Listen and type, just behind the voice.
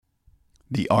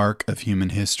The arc of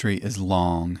human history is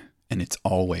long and it's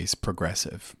always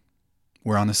progressive.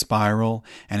 We're on a spiral,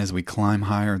 and as we climb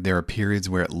higher, there are periods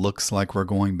where it looks like we're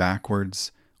going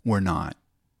backwards. We're not.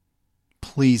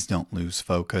 Please don't lose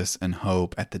focus and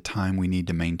hope at the time we need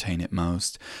to maintain it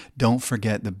most. Don't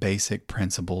forget the basic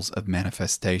principles of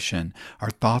manifestation. Our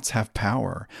thoughts have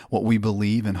power. What we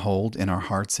believe and hold in our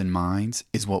hearts and minds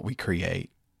is what we create.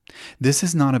 This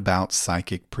is not about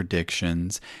psychic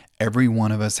predictions. Every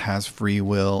one of us has free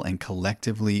will, and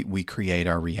collectively we create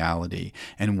our reality,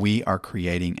 and we are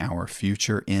creating our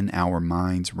future in our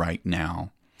minds right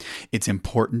now. It's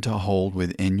important to hold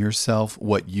within yourself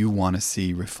what you want to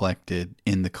see reflected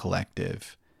in the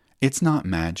collective. It's not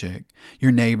magic.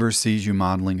 Your neighbor sees you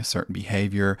modeling a certain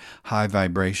behavior, high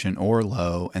vibration or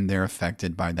low, and they're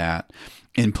affected by that.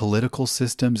 In political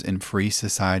systems, in free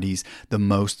societies, the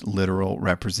most literal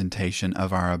representation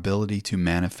of our ability to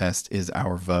manifest is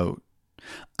our vote.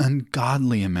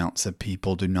 Ungodly amounts of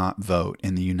people do not vote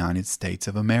in the United States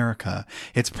of America.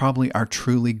 It's probably our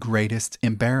truly greatest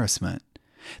embarrassment.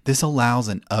 This allows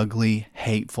an ugly,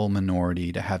 hateful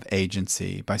minority to have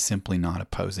agency by simply not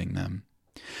opposing them.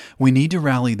 We need to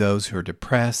rally those who are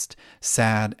depressed,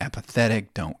 sad,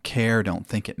 apathetic, don't care, don't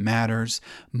think it matters.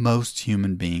 Most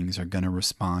human beings are going to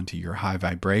respond to your high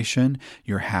vibration,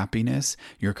 your happiness,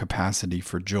 your capacity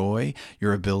for joy,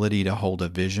 your ability to hold a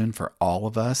vision for all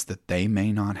of us that they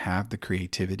may not have the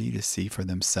creativity to see for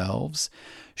themselves.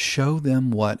 Show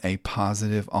them what a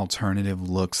positive alternative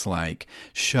looks like.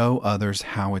 Show others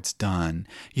how it's done.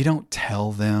 You don't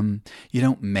tell them. You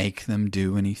don't make them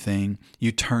do anything.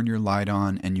 You turn your light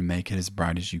on and you make it as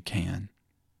bright as you can.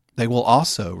 They will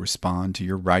also respond to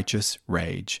your righteous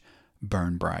rage.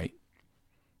 Burn bright.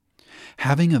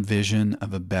 Having a vision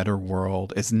of a better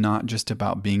world is not just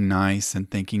about being nice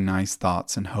and thinking nice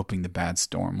thoughts and hoping the bad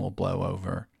storm will blow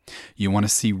over. You want to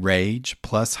see rage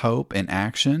plus hope in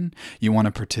action? You want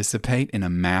to participate in a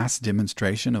mass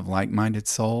demonstration of like-minded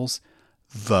souls?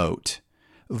 Vote.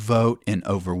 Vote in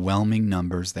overwhelming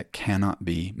numbers that cannot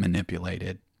be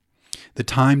manipulated. The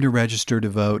time to register to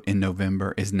vote in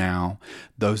November is now.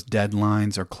 Those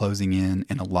deadlines are closing in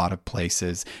a lot of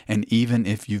places, and even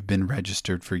if you've been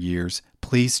registered for years,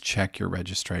 please check your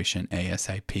registration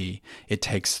ASAP. It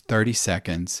takes 30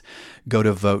 seconds. Go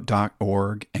to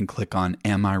vote.org and click on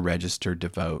Am I Registered to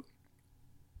Vote?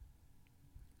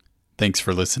 Thanks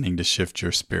for listening to Shift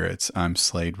Your Spirits. I'm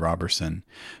Slade Robertson.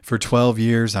 For 12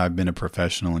 years, I've been a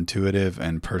professional intuitive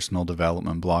and personal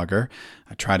development blogger.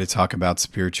 I try to talk about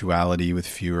spirituality with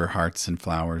fewer hearts and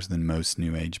flowers than most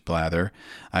New Age blather.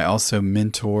 I also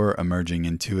mentor emerging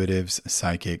intuitives,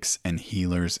 psychics, and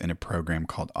healers in a program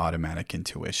called Automatic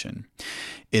Intuition.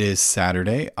 It is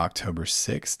Saturday, October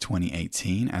 6,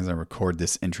 2018, as I record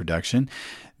this introduction.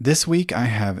 This week, I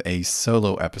have a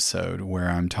solo episode where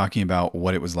I'm talking about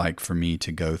what it was like for me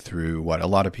to go through what a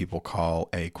lot of people call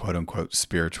a quote-unquote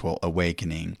spiritual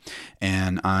awakening.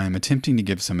 And I'm attempting to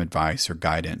give some advice or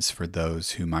guidance for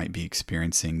those who might be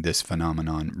experiencing this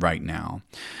phenomenon right now.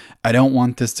 I don't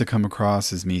want this to come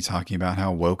across as me talking about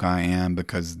how woke I am,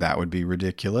 because that would be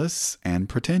ridiculous and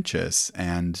pretentious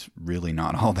and really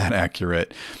not all that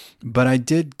accurate. But I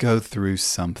did go through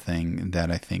something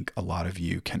that I think a lot of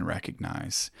you can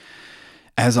recognize.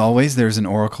 As always, there's an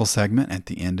oracle segment at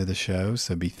the end of the show,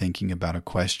 so be thinking about a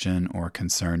question or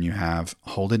concern you have.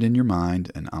 Hold it in your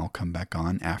mind, and I'll come back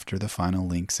on after the final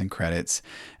links and credits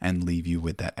and leave you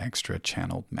with that extra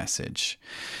channeled message.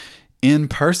 In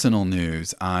personal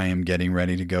news, I am getting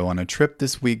ready to go on a trip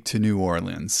this week to New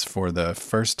Orleans for the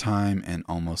first time in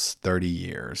almost 30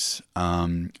 years.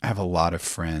 I have a lot of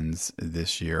friends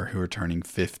this year who are turning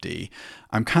 50.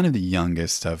 I'm kind of the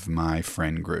youngest of my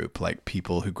friend group, like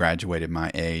people who graduated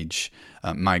my age,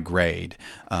 my grade,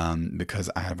 because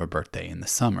I have a birthday in the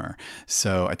summer.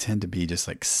 So I tend to be just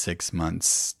like 6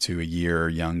 months to a year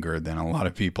younger than a lot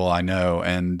of people I know,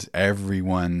 and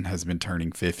everyone has been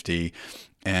turning 50.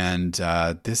 And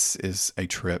this is a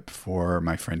trip for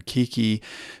my friend Kiki,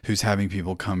 who's having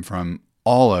people come from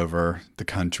all over the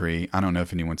country. I don't know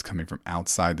if anyone's coming from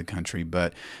outside the country,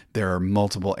 but there are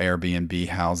multiple Airbnb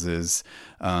houses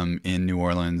in New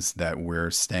Orleans that we're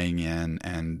staying in,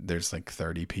 and there's like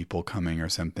 30 people coming or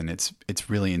something. It's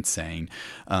really insane.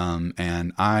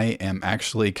 And I am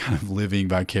actually kind of living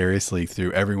vicariously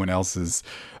through everyone else's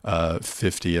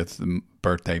 50th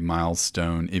birthday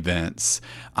milestone events.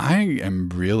 I am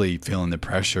really feeling the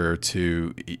pressure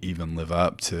to even live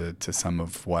up to some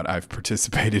of what I've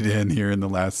participated in here in the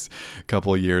last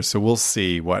couple of years. So we'll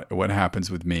see what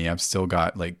happens with me. I've still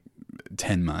got like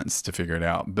 10 months to figure it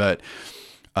out. But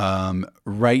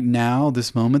Right now,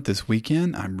 this moment, this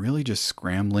weekend, I'm really just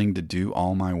scrambling to do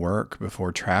all my work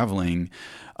before traveling.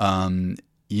 Um,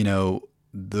 you know,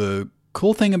 the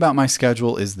cool thing about my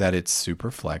schedule is that it's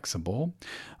super flexible.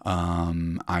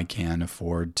 I can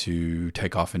afford to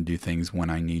take off and do things when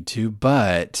I need to,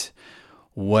 but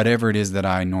whatever it is that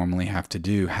I normally have to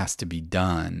do has to be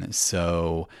done.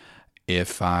 So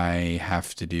if I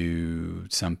have to do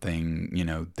something,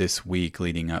 this week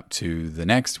leading up to the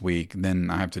next week, then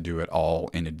I have to do it all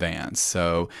in advance.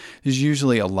 So there's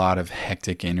usually a lot of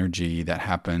hectic energy that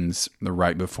happens the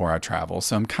right before I travel.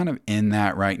 So I'm kind of in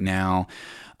that right now.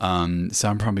 So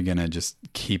I'm probably going to just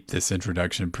keep this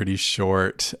introduction pretty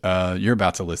short. You're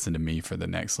about to listen to me for the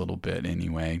next little bit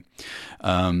anyway.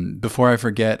 Before I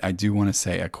forget, I do want to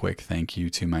say a quick thank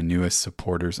you to my newest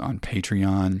supporters on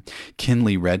Patreon.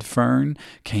 Kinley Redfern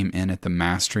came in at the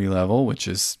mastery level, which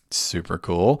is super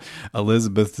cool.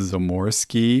 Elizabeth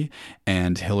Zamorsky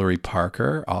and Hillary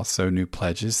Parker, also new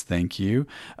pledges. Thank you.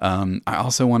 I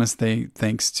also want to say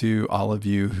thanks to all of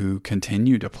you who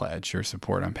continue to pledge your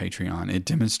support on Patreon. It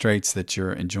demonstrates that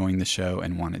you're enjoying the show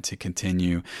and want it to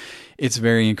continue. It's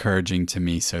very encouraging to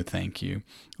me, so thank you.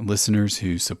 Listeners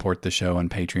who support the show on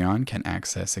Patreon can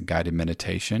access a guided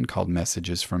meditation called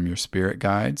Messages from Your Spirit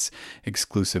Guides,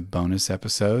 exclusive bonus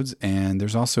episodes, and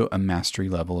there's also a mastery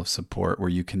level of support where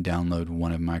you can download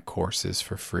one of my courses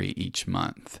for free each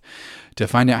month. To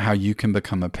find out how you can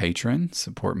become a patron,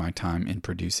 support my time in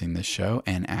producing this show,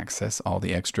 and access all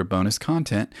the extra bonus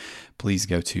content, please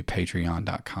go to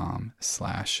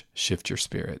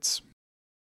patreon.com/shiftyourspirits.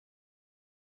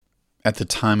 At the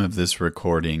time of this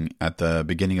recording, at the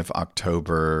beginning of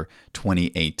October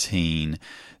 2018,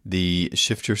 the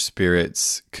Shift Your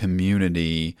Spirits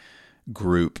community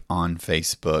group on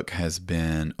Facebook has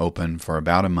been open for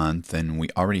about a month, and we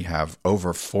already have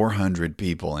over 400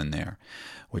 people in there,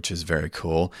 which is very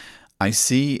cool. I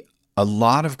see a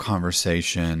lot of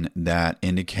conversation that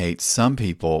indicates some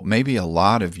people, maybe a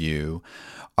lot of you,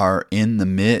 are in the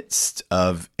midst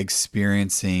of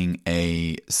experiencing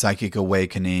a psychic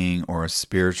awakening or a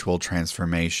spiritual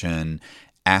transformation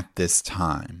at this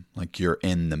time. Like you're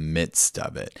in the midst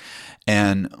of it.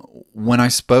 And when I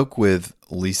spoke with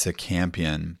Lisa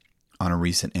Campion on a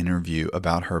recent interview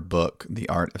about her book, The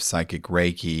Art of Psychic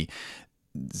Reiki,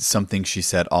 something she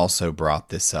said also brought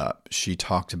this up. She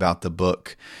talked about the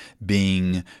book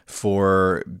being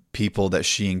for people that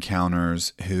she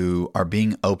encounters who are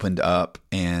being opened up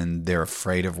and they're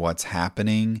afraid of what's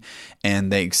happening and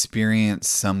they experience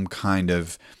some kind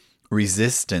of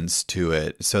resistance to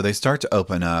it. So they start to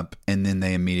open up and then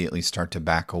they immediately start to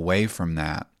back away from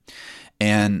that.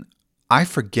 And I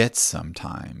forget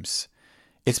sometimes.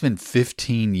 It's been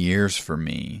 15 years for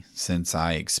me since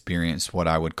I experienced what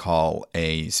I would call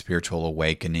a spiritual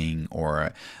awakening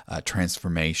or a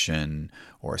transformation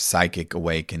or a psychic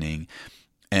awakening.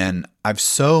 And I've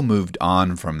so moved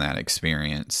on from that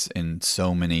experience in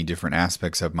so many different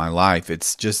aspects of my life.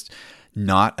 It's just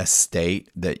not a state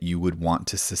that you would want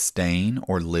to sustain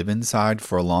or live inside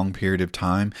for a long period of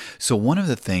time. So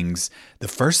the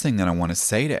first thing that I want to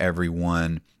say to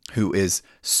everyone who is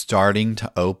starting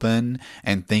to open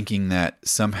and thinking that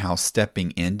somehow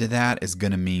stepping into that is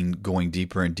going to mean going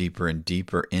deeper and deeper and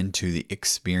deeper into the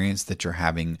experience that you're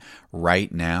having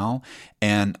right now.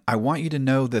 And I want you to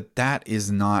know that that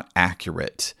is not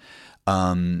accurate.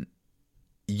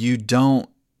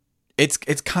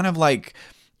 It's kind of like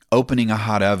opening a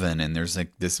hot oven and there's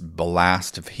like this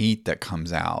blast of heat that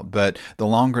comes out. But the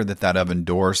longer that oven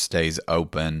door stays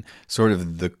open, sort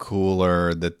of the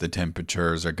cooler that the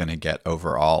temperatures are going to get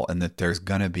overall, and that there's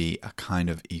going to be a kind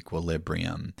of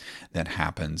equilibrium that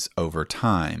happens over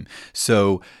time.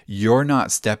 So you're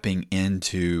not stepping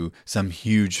into some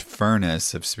huge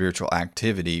furnace of spiritual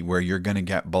activity where you're going to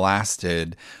get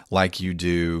blasted like you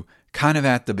do kind of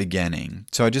at the beginning.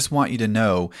 So I just want you to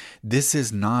know this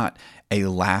is not a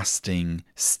lasting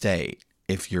state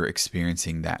if you're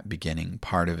experiencing that beginning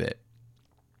part of it.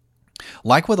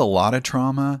 Like with a lot of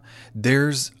trauma,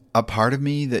 there's a part of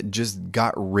me that just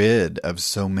got rid of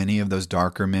so many of those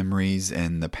darker memories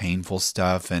and the painful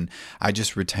stuff, and I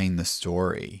just retained the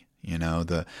story.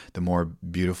 The more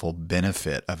beautiful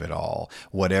benefit of it all,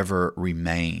 whatever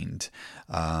remained.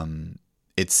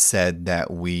 It's said that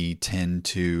we tend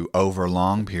to, over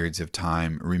long periods of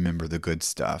time, remember the good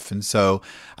stuff. And so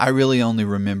I really only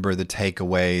remember the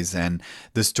takeaways and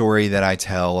the story that I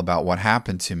tell about what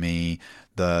happened to me.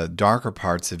 The darker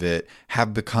parts of it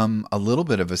have become a little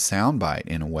bit of a soundbite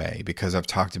in a way because I've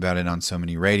talked about it on so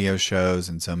many radio shows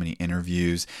and so many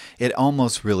interviews. It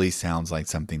almost really sounds like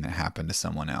something that happened to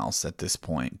someone else at this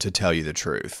point, to tell you the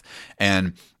truth.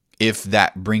 And if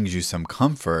that brings you some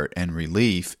comfort and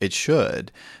relief, it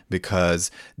should, because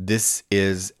this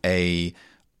is a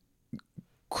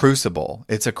crucible.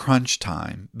 It's a crunch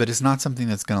time, but it's not something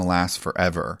that's going to last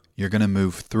forever. You're going to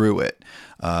move through it.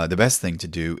 The best thing to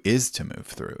do is to move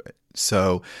through it.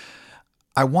 So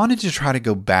I wanted to try to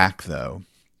go back, though,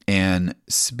 and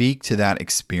speak to that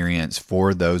experience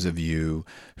for those of you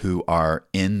who are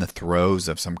in the throes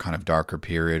of some kind of darker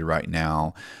period right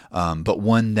now, but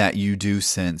one that you do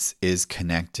sense is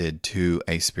connected to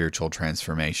a spiritual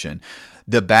transformation.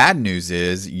 The bad news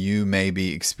is you may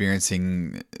be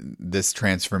experiencing this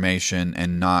transformation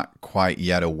and not quite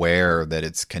yet aware that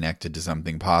it's connected to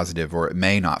something positive, or it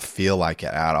may not feel like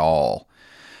it at all.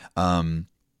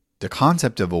 The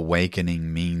concept of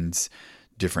awakening means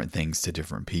different things to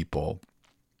different people.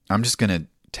 I'm just going to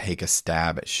take a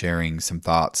stab at sharing some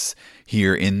thoughts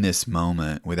here in this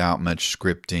moment without much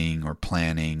scripting or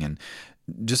planning, and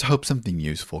just hope something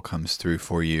useful comes through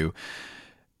for you.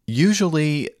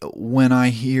 Usually when I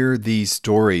hear these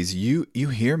stories, you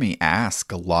hear me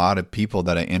ask a lot of people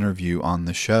that I interview on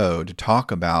the show to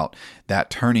talk about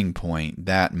that turning point,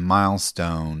 that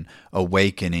milestone,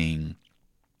 awakening.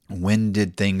 When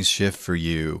did things shift for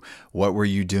you? What were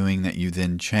you doing that you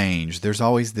then changed? There's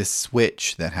always this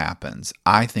switch that happens.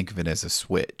 I think of it as a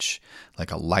switch,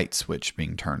 like a light switch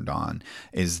being turned on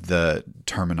is the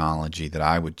terminology that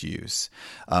I would use.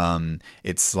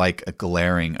 It's like a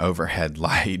glaring overhead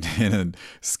light in a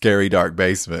scary dark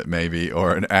basement maybe,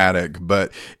 or an attic,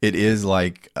 but it is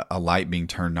like a light being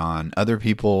turned on. Other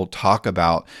people talk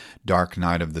about dark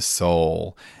night of the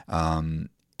soul.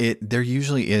 There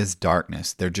usually is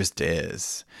darkness. There just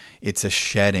is. It's a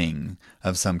shedding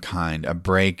of some kind, a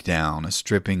breakdown, a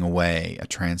stripping away, a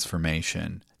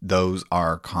transformation. Those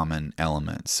are common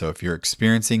elements. So if you're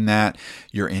experiencing that,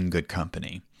 you're in good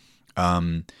company.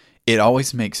 It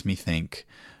always makes me think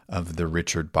of the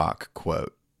Richard Bach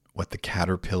quote, "What the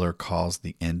caterpillar calls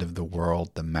the end of the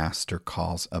world, the master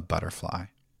calls a butterfly."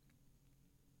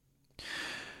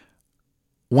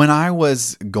 When I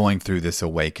was going through this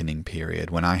awakening period,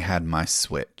 when I had my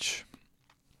switch,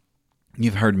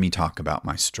 you've heard me talk about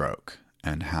my stroke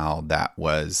and how that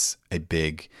was a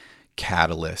big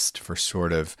catalyst for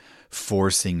sort of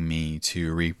forcing me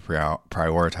to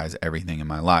reprioritize everything in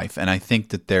my life. And I think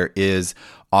that there is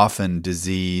often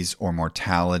disease or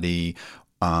mortality,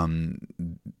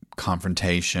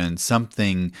 confrontation,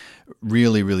 something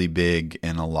really, really big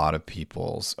in a lot of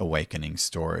people's awakening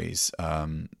stories,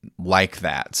 like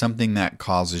that. Something that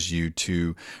causes you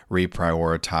to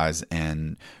reprioritize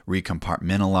and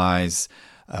recompartmentalize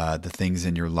the things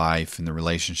in your life and the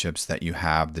relationships that you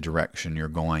have, the direction you're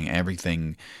going.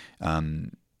 Everything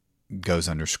goes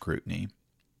under scrutiny.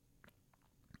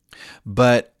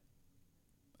 But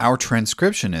our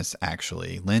transcriptionist,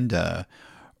 actually, Linda,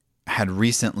 had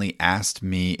recently asked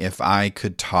me if I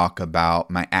could talk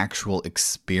about my actual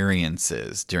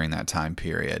experiences during that time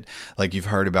period. Like you've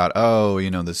heard about,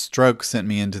 the stroke sent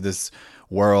me into this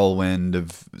whirlwind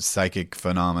of psychic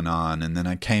phenomenon, and then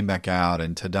I came back out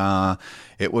and ta-da,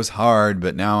 it was hard,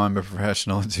 but now I'm a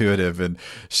professional intuitive. And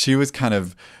she was kind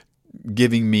of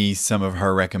giving me some of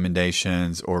her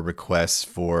recommendations or requests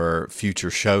for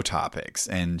future show topics.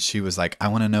 And she was like, I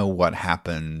want to know what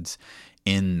happened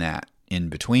in that in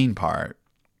between part.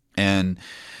 And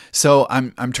so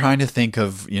I'm trying to think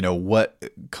of,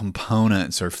 what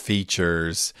components or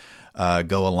features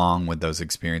go along with those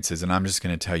experiences. And I'm just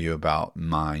going to tell you about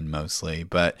mine mostly,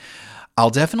 but I'll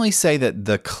definitely say that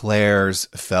the clairs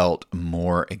felt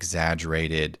more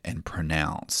exaggerated and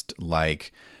pronounced,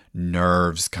 like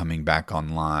nerves coming back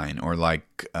online, or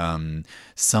like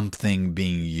something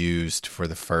being used for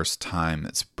the first time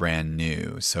that's brand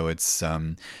new. So it's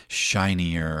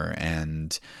shinier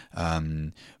and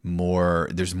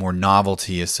there's more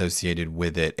novelty associated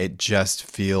with it. It just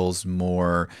feels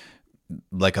more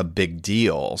like a big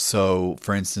deal. So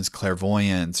for instance,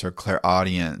 clairvoyance or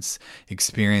clairaudience,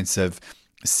 experience of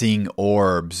seeing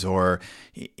orbs or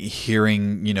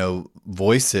hearing,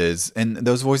 voices. And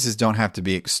those voices don't have to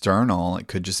be external. It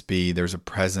could just be there's a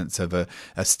presence of a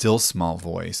still small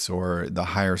voice, or the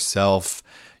higher self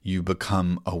you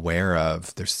become aware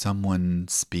of. There's someone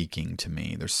speaking to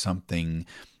me. There's something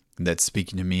that's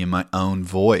speaking to me in my own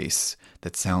voice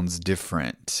that sounds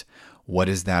different. What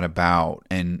is that about?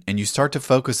 And you start to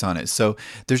focus on it. So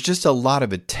there's just a lot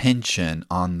of attention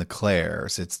on the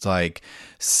clairs. It's like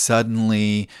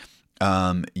suddenly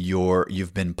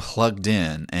you've been plugged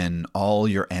in, and all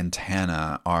your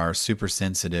antennae are super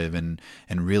sensitive and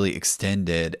really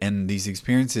extended. And these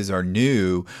experiences are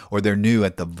new, or they're new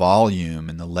at the volume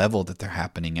and the level that they're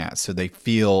happening at. So they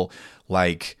feel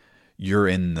like you're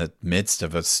in the midst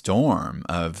of a storm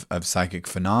of psychic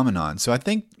phenomenon. So I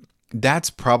think that's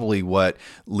probably what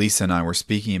Lisa and I were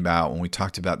speaking about when we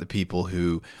talked about the people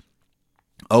who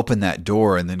open that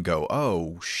door and then go,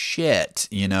 oh shit,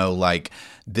 like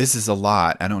this is a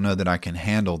lot. I don't know that I can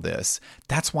handle this.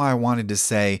 That's why I wanted to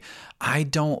say, I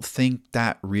don't think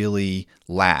that really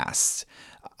lasts.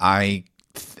 I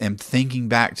am thinking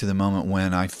back to the moment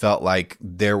when I felt like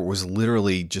there was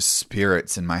literally just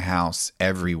spirits in my house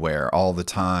everywhere all the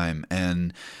time,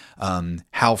 and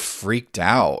how freaked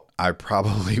out I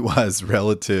probably was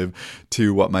relative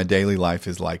to what my daily life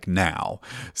is like now.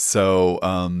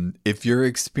 So if you're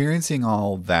experiencing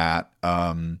all that,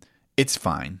 it's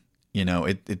fine.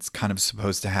 It's kind of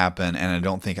supposed to happen, and I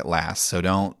don't think it lasts. So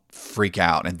don't freak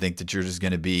out and think that you're just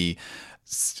going to be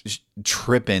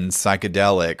tripping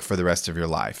psychedelic for the rest of your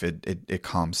life. It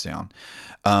calms down.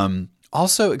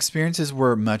 Also, experiences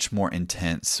were much more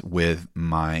intense with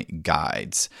my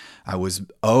guides. I was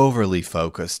overly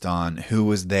focused on who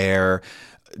was there,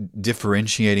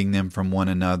 differentiating them from one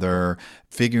another,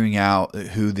 figuring out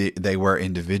who they were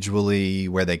individually,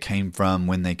 where they came from,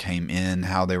 when they came in,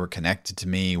 how they were connected to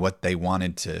me, what they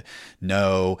wanted to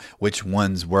know, which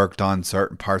ones worked on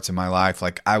certain parts of my life.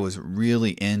 Like, I was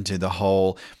really into the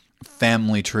whole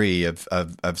family tree of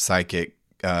psychic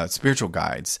spiritual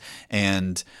guides,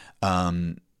 and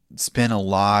spent a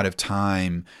lot of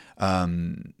time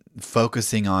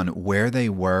focusing on where they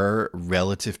were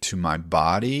relative to my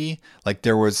body. Like,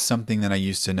 there was something that I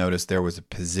used to notice, there was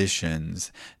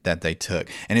positions that they took.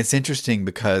 And it's interesting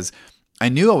because I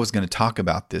knew I was going to talk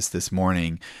about this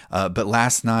morning, but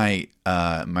last night,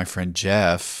 my friend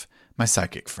Jeff, my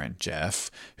psychic friend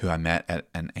Jeff, who I met at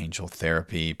an angel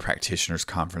therapy practitioners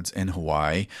conference in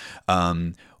Hawaii,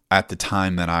 at the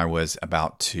time that I was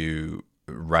about to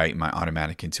write my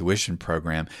automatic intuition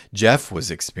program, Jeff was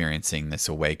experiencing this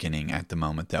awakening at the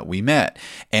moment that we met.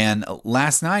 And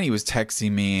last night he was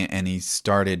texting me and he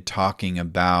started talking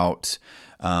about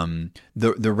the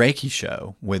Reiki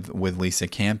show with Lisa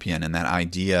Campion, and that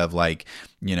idea of, like,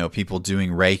 people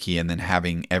doing Reiki and then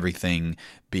having everything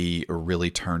be really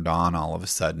turned on all of a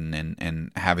sudden,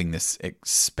 and having this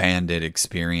expanded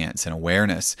experience and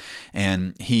awareness.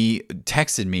 And he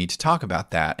texted me to talk about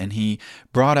that, and he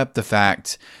brought up the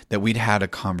fact that we'd had a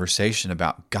conversation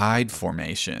about guide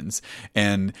formations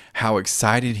and how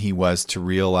excited he was to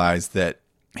realize that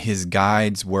his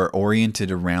guides were oriented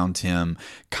around him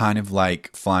kind of like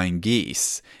flying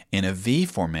geese in a V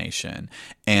formation.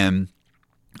 And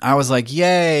I was like,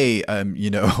 yay,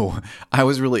 I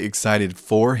was really excited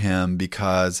for him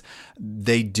because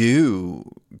they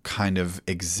do kind of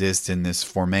exist in this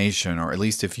formation, or at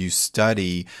least if you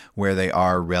study where they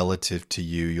are relative to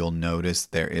you, you'll notice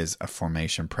there is a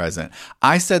formation present.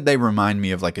 I said they remind me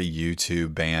of like a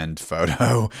U2 band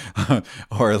photo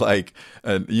or like,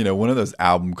 one of those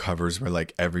album covers where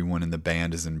like everyone in the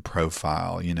band is in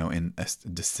profile, in a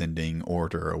descending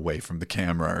order away from the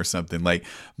camera or something. Like,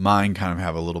 mine kind of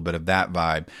have a little bit of that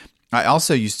vibe. I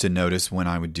also used to notice when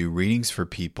I would do readings for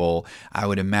people, I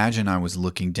would imagine I was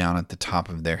looking down at the top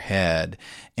of their head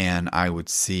and I would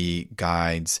see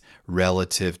guides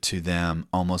relative to them,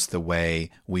 almost the way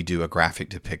we do a graphic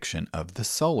depiction of the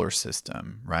solar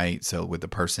system, right? So with a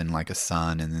person like a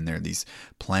sun, and then there are these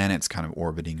planets kind of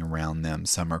orbiting around them.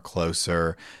 Some are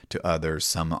closer to others.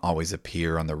 Some always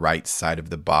appear on the right side of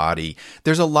the body.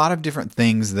 There's a lot of different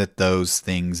things that those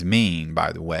things mean,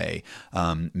 by the way.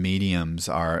 Mediums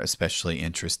are especially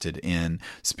interested in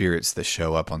spirits that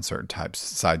show up on certain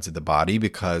sides of the body,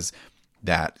 because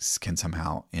that can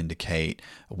somehow indicate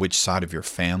which side of your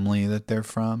family that they're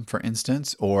from, for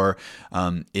instance, or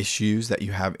issues that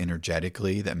you have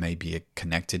energetically that may be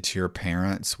connected to your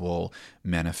parents will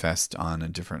manifest on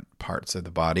different parts of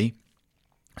the body.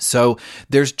 So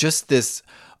there's just this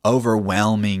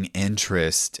overwhelming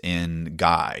interest in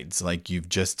guides. Like, you've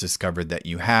just discovered that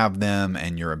you have them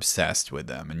and you're obsessed with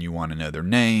them, and you want to know their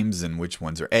names and which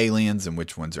ones are aliens and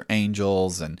which ones are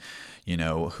angels, and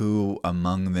who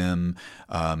among them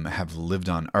have lived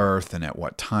on Earth and at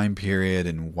what time period,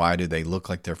 and why do they look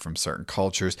like they're from certain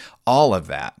cultures. All of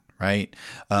that, right?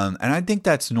 And I think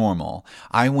that's normal.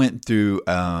 I went through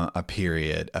a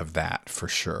period of that for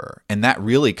sure. And that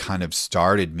really kind of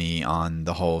started me on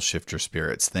the whole Shift Your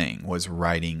Spirits thing, was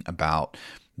writing about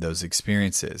those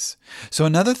experiences. So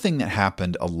another thing that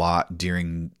happened a lot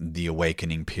during the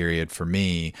awakening period for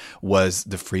me was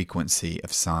the frequency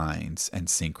of signs and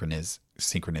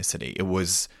synchronicity. It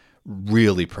was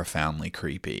really profoundly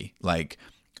creepy. Like,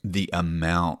 the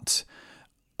amount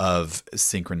of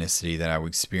synchronicity that I would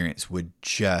experience would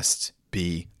just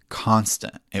be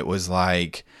constant. It was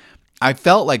like I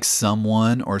felt like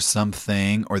someone or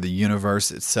something or the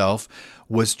universe itself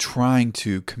was trying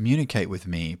to communicate with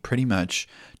me pretty much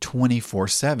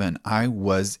 24/7. I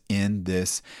was in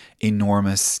this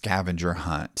enormous scavenger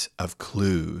hunt of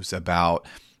clues about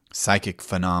psychic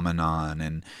phenomenon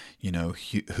and,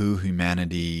 who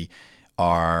humanity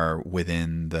are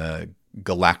within the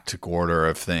galactic order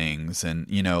of things and,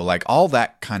 like all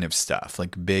that kind of stuff,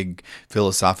 like big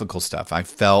philosophical stuff. I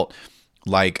felt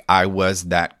like I was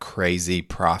that crazy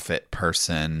prophet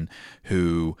person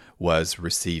who was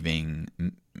receiving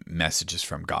messages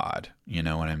from God. You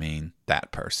know what I mean?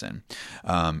 That person.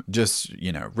 Just,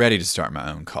 ready to start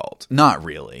my own cult. Not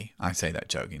really. I say that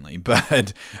jokingly.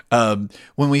 But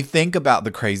when we think about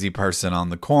the crazy person on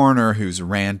the corner who's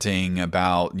ranting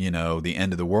about, the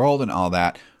end of the world and all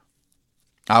that,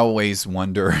 I always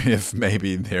wonder if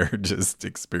maybe they're just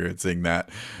experiencing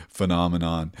that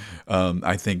phenomenon.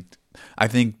 I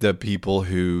think the people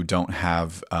who don't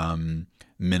have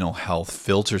mental health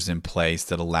filters in place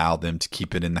that allow them to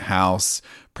keep it in the house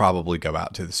probably go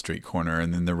out to the street corner.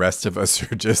 And then the rest of us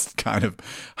are just kind of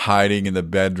hiding in the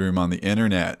bedroom on the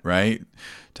internet, right?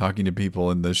 Talking to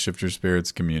people in the Shifter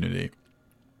Spirits community.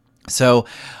 So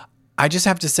I just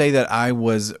have to say that I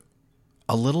was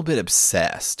a little bit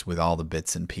obsessed with all the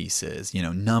bits and pieces.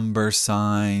 Number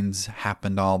signs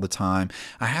happened all the time.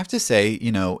 I have to say,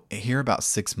 here about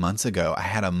 6 months ago, I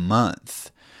had a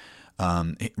month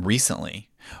recently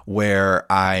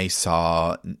where I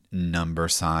saw number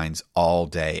signs all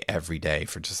day, every day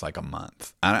for just like a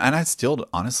month. And I still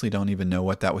honestly don't even know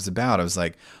what that was about. I was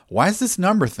like, why is this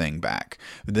number thing back?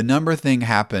 The number thing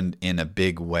happened in a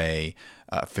big way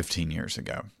 15 years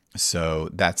ago. So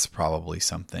that's probably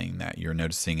something that you're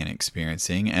noticing and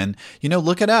experiencing. And,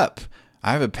 look it up.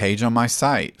 I have a page on my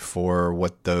site for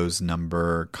what those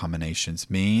number combinations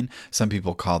mean. Some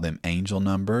people call them angel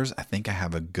numbers. I think I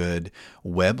have a good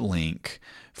web link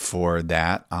for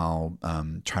that. I'll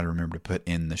try to remember to put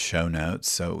in the show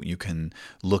notes so you can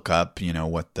look up,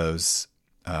 what those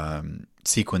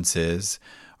sequences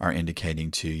are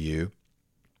indicating to you.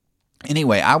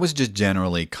 Anyway, I was just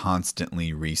generally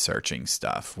constantly researching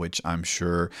stuff, which I'm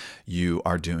sure you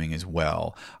are doing as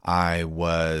well. I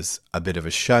was a bit of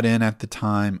a shut-in at the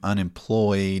time,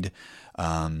 unemployed.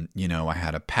 I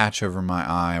had a patch over my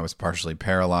eye. I was partially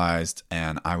paralyzed,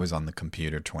 and I was on the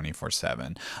computer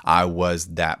 24/7. I was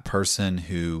that person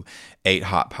who ate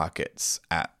Hot Pockets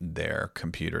at their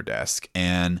computer desk,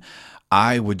 and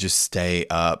I would just stay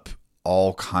up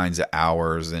all kinds of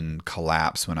hours and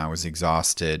collapse when I was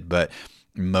exhausted. But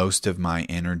most of my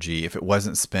energy, if it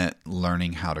wasn't spent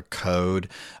learning how to code,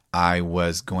 I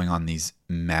was going on these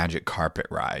magic carpet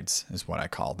rides, is what I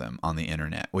call them, on the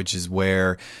internet, which is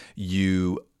where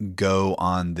you go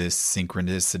on this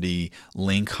synchronicity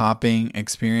link hopping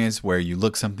experience where you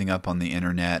look something up on the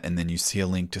internet and then you see a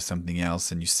link to something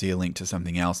else and you see a link to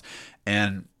something else.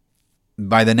 And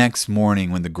by the next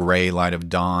morning, when the gray light of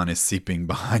dawn is seeping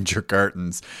behind your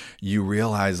curtains, you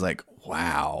realize like,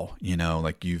 wow,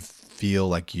 like you feel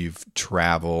like you've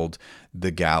traveled the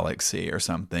galaxy or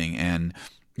something, and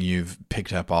you've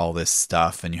picked up all this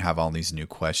stuff and you have all these new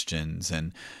questions.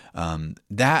 And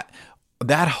that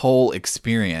whole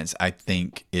experience, I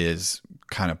think, is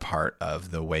kind of part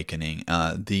of the awakening.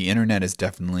 The internet is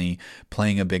definitely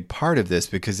playing a big part of this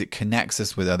because it connects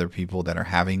us with other people that are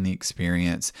having the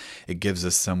experience. It gives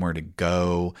us somewhere to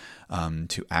go,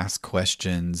 to ask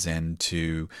questions, and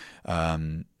to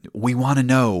we want to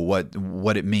know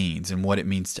what it means and what it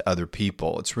means to other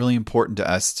people. It's really important to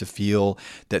us to feel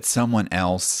that someone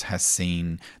else has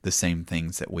seen the same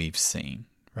things that we've seen,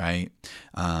 right?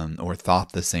 Or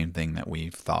thought the same thing that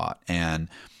we've thought. And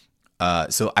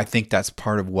so I think that's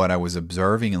part of what I was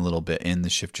observing a little bit in the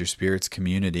Shift Your Spirits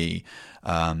community,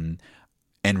 and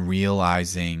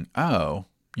realizing, I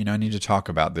need to talk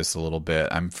about this a little bit.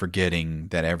 I'm forgetting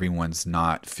that everyone's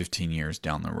not 15 years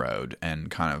down the road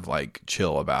and kind of like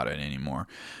chill about it anymore.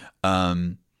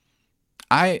 I've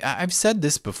said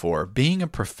this before. Being a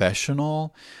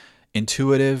professional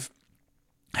intuitive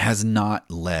has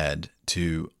not led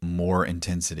to more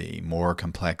intensity, more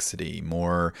complexity,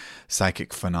 more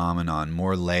psychic phenomenon,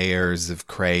 more layers of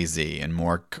crazy, and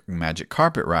more magic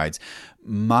carpet rides.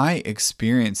 My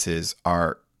experiences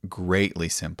are greatly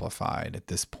simplified at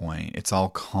this point. It's all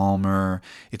calmer.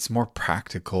 It's more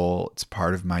practical. It's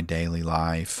part of my daily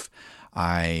life.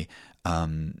 I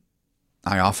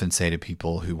often say to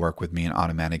people who work with me in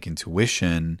automatic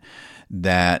intuition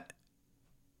that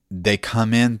they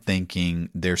come in thinking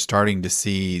they're starting to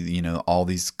see, all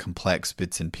these complex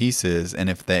bits and pieces. And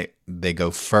if they go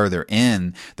further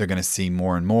in, they're going to see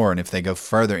more and more. And if they go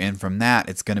further in from that,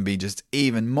 it's going to be just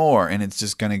even more. And it's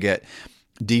just going to get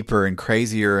deeper and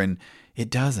crazier. And it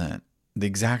doesn't. The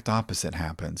exact opposite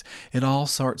happens. It all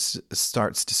starts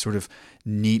to sort of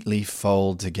neatly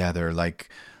fold together like,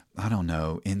 I don't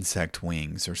know, insect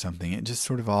wings or something. It just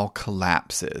sort of all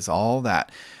collapses. All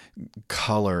that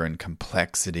color and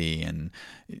complexity and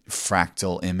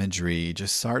fractal imagery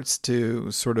just starts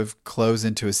to sort of close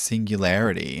into a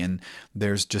singularity, and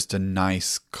there's just a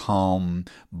nice calm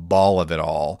ball of it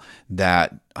all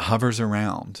that hovers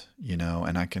around,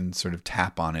 and I can sort of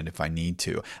tap on it if I need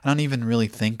to. I don't even really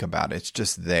think about it. It's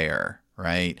just there,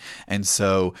 right? And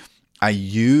so I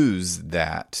use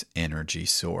that energy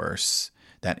source,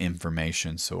 that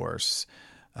information source,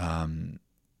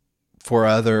 for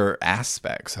other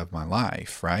aspects of my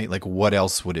life, right? Like, what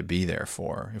else would it be there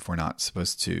for if we're not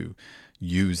supposed to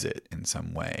use it in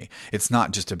some way? It's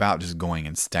not just about just going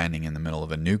and standing in the middle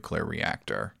of a nuclear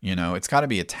reactor. It's got to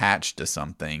be attached to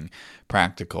something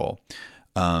practical.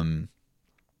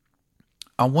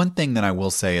 One thing that I will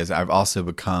say is I've also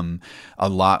become a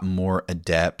lot more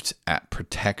adept at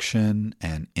protection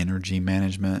and energy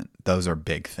management. Those are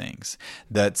big things.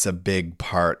 That's a big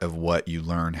part of what you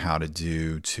learn how to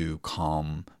do to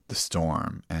calm the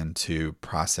storm and to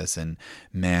process and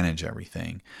manage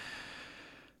everything.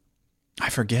 I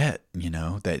forget,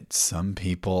 that some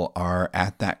people are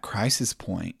at that crisis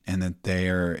point and that they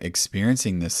are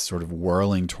experiencing this sort of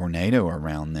whirling tornado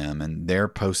around them, and they're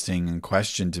posting a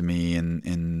question to me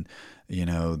in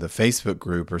the Facebook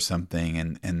group or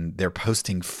something, and they're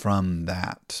posting from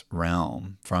that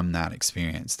realm, from that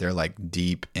experience. They're like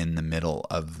deep in the middle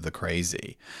of the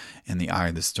crazy, in the eye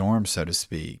of the storm, so to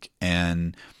speak.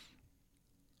 And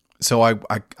so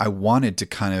I wanted to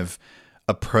kind of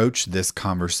approach this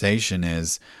conversation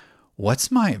as,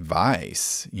 what's my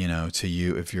advice, to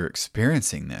you if you're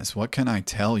experiencing this? What can I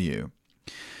tell you?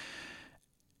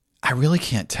 I really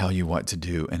can't tell you what to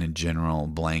do in a general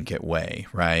blanket way,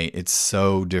 right? It's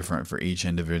so different for each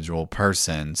individual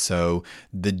person. So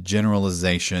the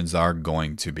generalizations are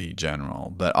going to be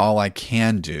general, but all I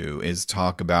can do is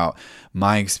talk about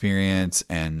my experience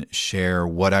and share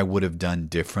what I would have done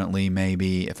differently,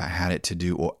 maybe if I had it to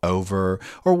do over,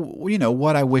 or,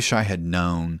 what I wish I had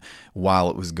known while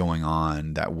it was going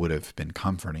on that would have been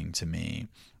comforting to me.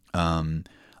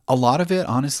 A lot of it,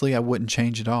 honestly, I wouldn't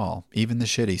change at all. Even the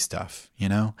shitty stuff,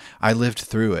 I lived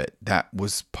through it. That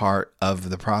was part of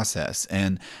the process.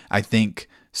 And I think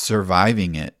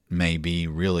surviving it may be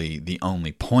really the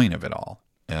only point of it all,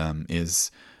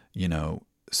 is,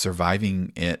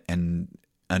 surviving it and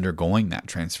undergoing that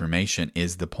transformation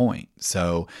is the point.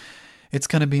 So it's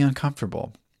going to be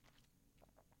uncomfortable.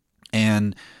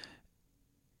 And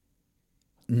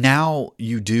now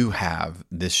you do have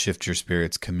this Shift Your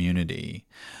Spirits community,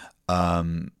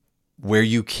 where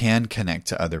you can connect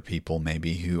to other people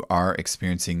maybe who are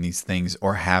experiencing these things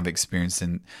or have experienced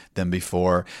them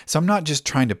before. So I'm not just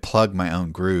trying to plug my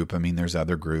own group. I mean, there's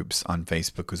other groups on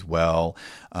Facebook as well.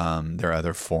 There are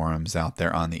other forums out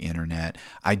there on the internet.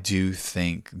 I do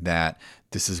think that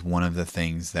this is one of the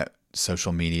things that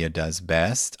social media does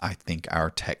best. I think our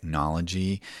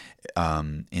technology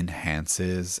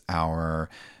enhances our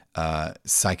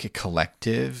psychic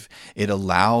collective. It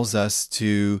allows us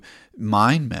to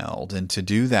mind meld and to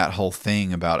do that whole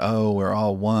thing about, we're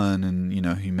all one, and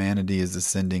humanity is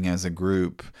ascending as a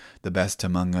group, the best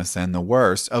among us and the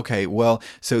worst. Okay, well,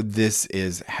 so this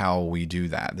is how we do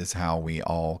that. This is how we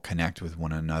all connect with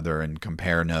one another and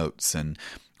compare notes and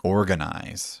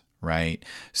organize, right?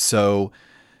 So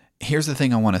here's the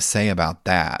thing I want to say about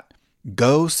that.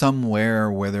 Go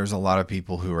somewhere where there's a lot of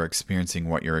people who are experiencing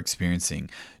what you're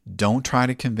experiencing. Don't try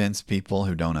to convince people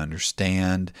who don't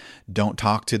understand. Don't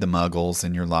talk to the muggles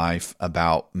in your life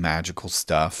about magical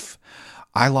stuff.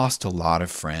 I lost a lot of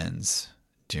friends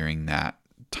during that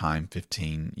time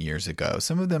 15 years ago.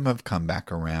 Some of them have come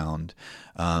back around,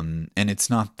 and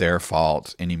it's not their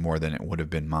fault any more than it would have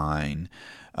been mine.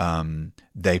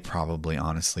 They probably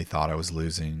honestly thought I was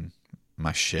losing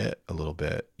my shit a little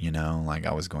bit, like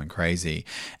I was going crazy.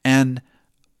 And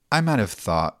I might have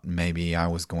thought maybe I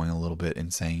was going a little bit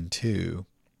insane too,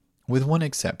 with one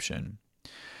exception.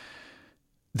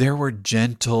 There were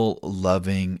gentle,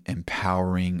 loving,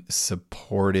 empowering,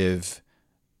 supportive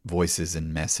voices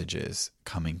and messages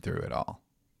coming through it all.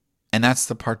 And that's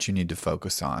the part you need to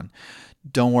focus on.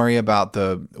 Don't worry about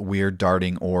the weird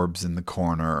darting orbs in the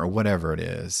corner or whatever it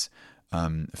is.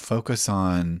 Focus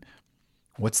on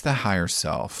what's the higher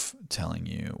self telling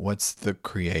you? What's the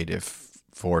creative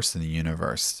force in the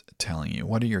universe telling you?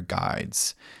 What do your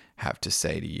guides have to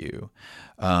say to you?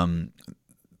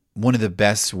 One of the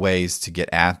best ways to get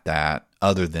at that,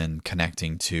 other than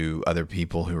connecting to other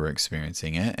people who are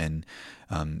experiencing it and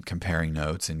comparing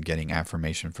notes and getting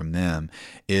affirmation from them,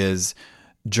 is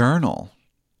journal.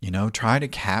 Try to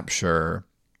capture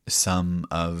some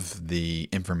of the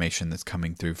information that's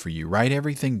coming through for you. Write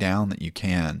everything down that you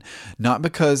can. Not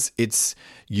because it's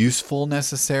useful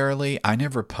necessarily. I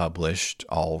never published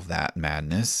all of that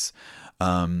madness.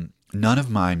 None of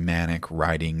my manic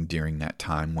writing during that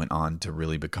time went on to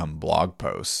really become blog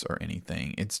posts or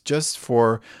anything. It's just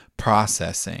for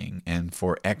processing and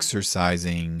for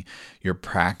exercising your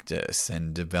practice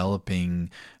and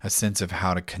developing a sense of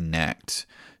how to connect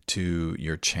to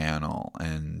your channel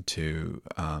and to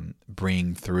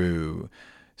bring through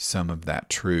some of that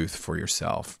truth for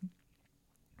yourself.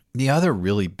 The other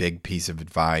really big piece of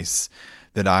advice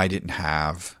that I didn't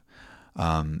have,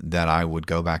 that I would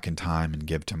go back in time and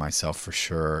give to myself for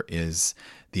sure, is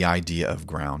the idea of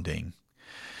grounding.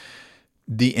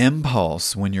 The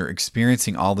impulse when you're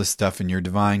experiencing all this stuff in your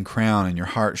divine crown and your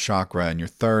heart chakra and your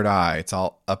third eye, it's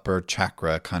all upper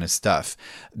chakra kind of stuff.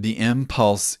 The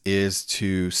impulse is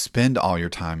to spend all your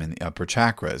time in the upper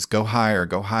chakras. Go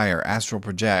higher, astral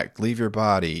project, leave your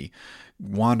body,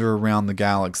 wander around the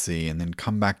galaxy, and then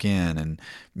come back in and,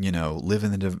 live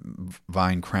in the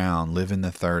divine crown, live in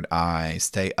the third eye,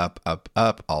 stay up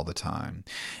all the time.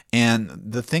 And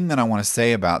the thing that I want to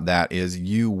say about that is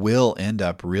you will end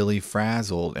up really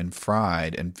frazzled and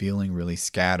fried and feeling really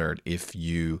scattered if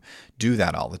you do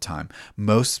that all the time.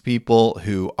 Most people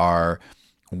who are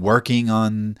working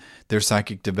on their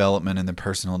psychic development and their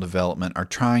personal development are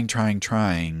trying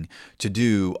to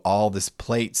do all this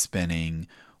plate spinning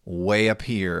way up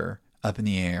here, up in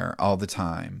the air all the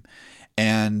time.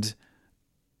 And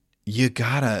you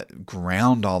gotta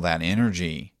ground all that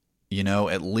energy,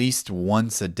 at least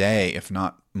once a day, if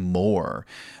not more.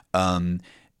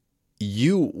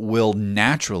 You will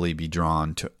naturally be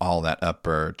drawn to all that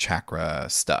upper chakra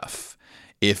stuff.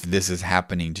 If this is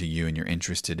happening to you and you're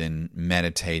interested in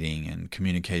meditating and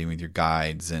communicating with your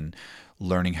guides and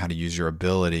learning how to use your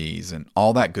abilities and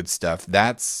all that good stuff,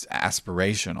 that's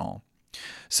aspirational.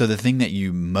 So the thing that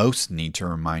you most need to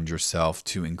remind yourself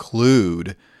to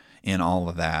include in all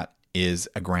of that is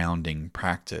a grounding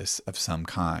practice of some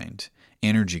kind.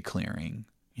 Energy clearing,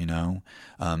 rebooting,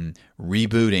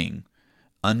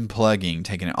 unplugging,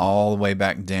 taking it all the way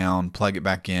back down, plug it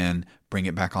back in, bring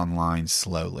it back online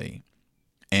slowly.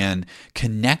 And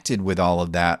connected with all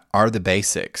of that are the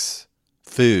basics: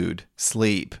 food,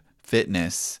 sleep,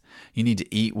 fitness. You need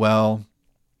to eat well.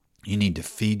 You need to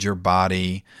feed your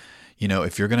body.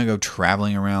 If you're going to go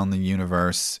traveling around the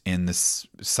universe in this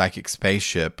psychic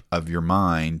spaceship of your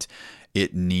mind,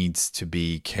 it needs to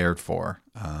be cared for.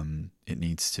 It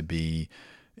needs to be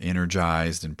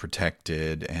energized and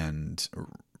protected and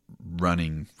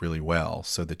running really well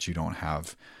so that you don't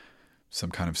have some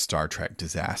kind of Star Trek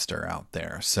disaster out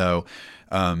there. So,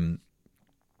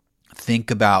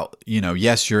 think about,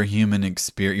 yes, you're a human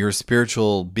experience. You're a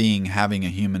spiritual being having a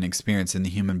human experience, and the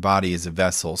human body is a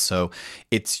vessel. So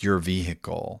it's your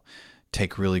vehicle.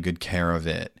 Take really good care of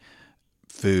it.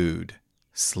 Food,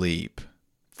 sleep,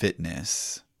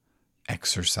 fitness,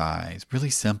 exercise, really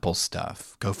simple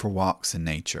stuff. Go for walks in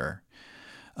nature.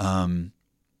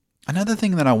 Another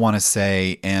thing that I want to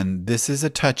say, and this is a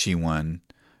touchy one,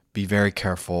 be very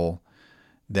careful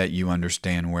that you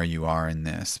understand where you are in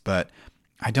this, but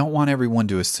I don't want everyone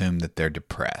to assume that they're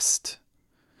depressed.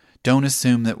 Don't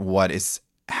assume that what is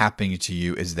happening to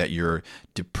you is that you're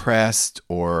depressed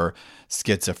or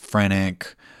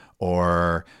schizophrenic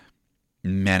or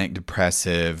manic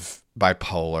depressive,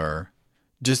 bipolar.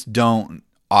 Just don't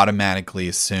automatically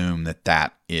assume that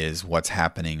that is what's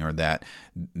happening or that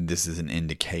this is an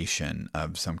indication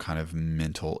of some kind of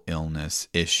mental illness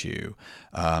issue.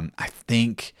 I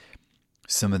think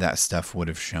some of that stuff would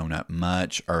have shown up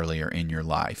much earlier in your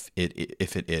life.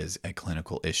 If it is a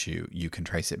clinical issue, you can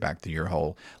trace it back through your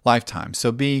whole lifetime.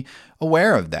 So be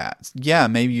aware of that. Yeah,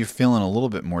 maybe you're feeling a little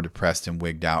bit more depressed and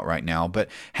wigged out right now, but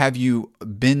have you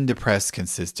been depressed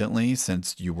consistently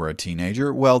since you were a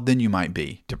teenager? Well, then you might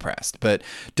be depressed. But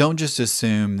don't just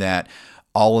assume that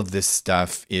all of this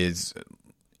stuff is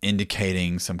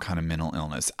indicating some kind of mental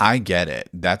illness. I get it.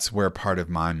 That's where part of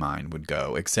my mind would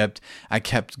go, except I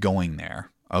kept going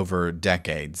there over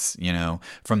decades,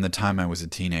 from the time I was a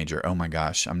teenager. Oh my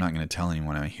gosh, I'm not going to tell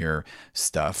anyone I hear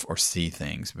stuff or see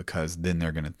things, because then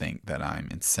they're going to think that I'm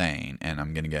insane and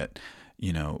I'm going to get,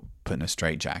 put in a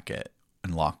straitjacket.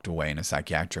 and locked away in a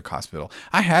psychiatric hospital.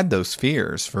 I had those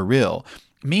fears for real.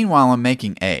 Meanwhile, I'm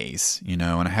making A's, and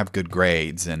I have good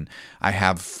grades, and I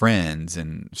have friends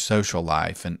and social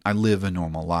life, and I live a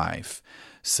normal life.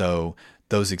 So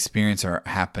those experiences are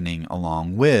happening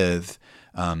along with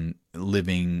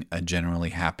living a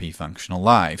generally happy, functional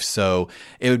life. So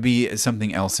it would be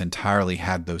something else entirely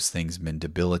had those things been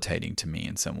debilitating to me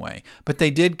in some way. But they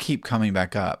did keep coming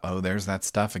back up. Oh, there's that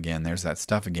stuff again. There's that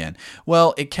stuff again.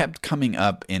 Well, it kept coming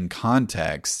up in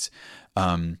context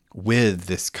with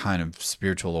this kind of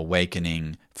spiritual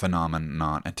awakening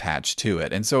phenomenon attached to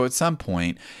it. And so at some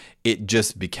point, it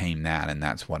just became that, and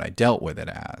that's what I dealt with it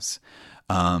as.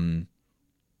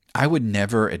 I would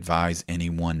never advise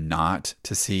anyone not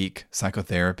to seek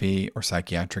psychotherapy or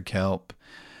psychiatric help.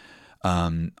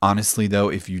 Honestly, though,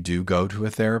 if you do go to a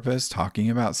therapist talking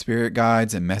about spirit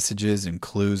guides and messages and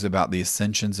clues about the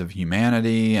ascensions of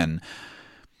humanity, and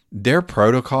their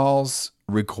protocols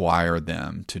require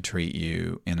them to treat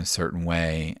you in a certain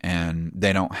way, and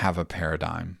they don't have a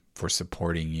paradigm for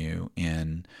supporting you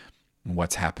in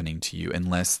what's happening to you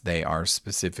unless they are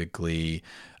specifically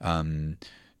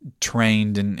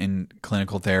trained in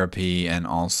clinical therapy and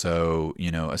also,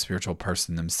 a spiritual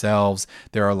person themselves.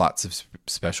 There are lots of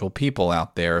special people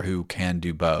out there who can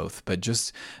do both, but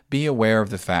just be aware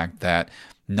of the fact that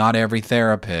not every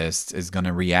therapist is going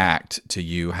to react to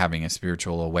you having a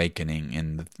spiritual awakening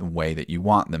in the way that you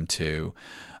want them to.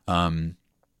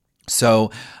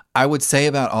 So I would say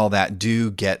about all that,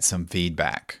 do get some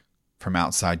feedback from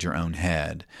outside your own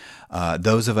head.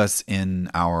 Those of us in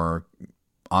our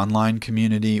online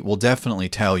community will definitely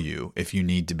tell you if you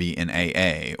need to be in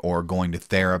AA or going to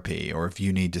therapy, or if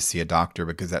you need to see a doctor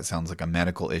because that sounds like a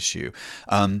medical issue.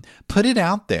 Put it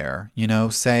out there,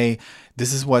 say,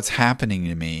 this is what's happening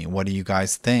to me. What do you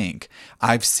guys think?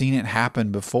 I've seen it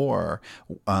happen before,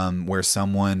 where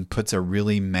someone puts a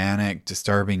really manic,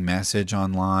 disturbing message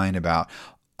online about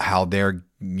how they're,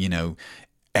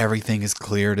 everything is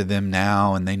clear to them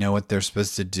now and they know what they're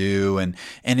supposed to do. And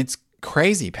it's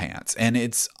crazy pants, and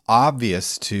it's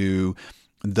obvious to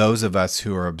those of us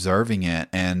who are observing it.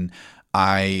 And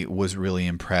I was really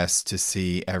impressed to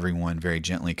see everyone very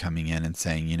gently coming in and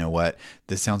saying, you know what,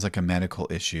 this sounds like a medical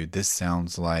issue. This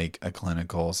sounds like a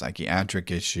clinical psychiatric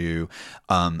issue.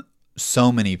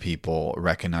 So many people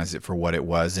recognized it for what it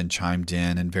was and chimed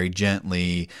in and very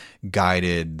gently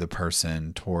guided the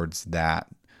person towards that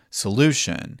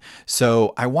solution.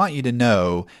 So I want you to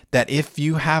know that if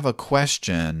you have a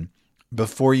question,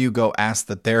 before you go ask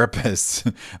the therapist,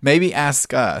 maybe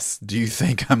ask us, do you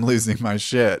think I'm losing my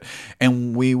shit?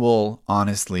 And we will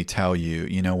honestly tell you,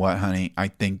 you know what, honey, I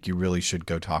think you really should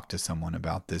go talk to someone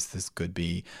about this. This could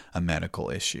be a medical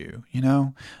issue,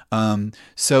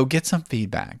 So get some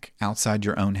feedback outside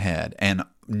your own head and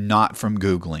not from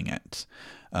Googling it.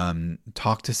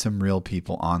 Talk to some real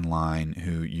people online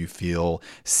who you feel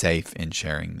safe in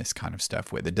sharing this kind of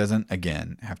stuff with. It doesn't,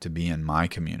 again, have to be in my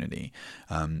community,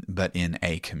 but in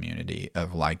a community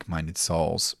of like-minded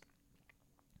souls.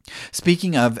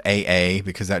 Speaking of AA,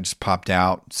 because that just popped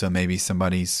out, so maybe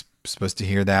somebody's supposed to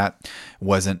hear that,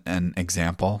 wasn't an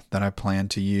example that I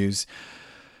planned to use.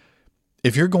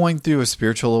 If you're going through a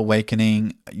spiritual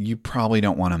awakening, you probably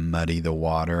don't want to muddy the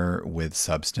water with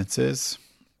substances.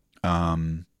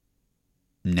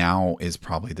 Now is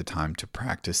probably the time to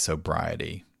practice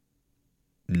sobriety,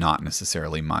 not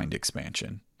necessarily mind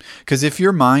expansion. Because if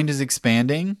your mind is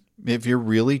expanding, if you're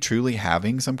really truly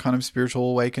having some kind of spiritual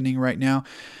awakening right now,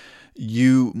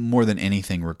 you more than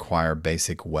anything require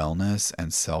basic wellness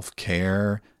and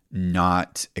self-care,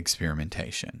 not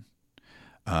experimentation.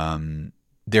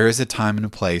 There is a time and a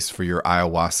place for your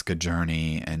ayahuasca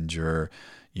journey and your,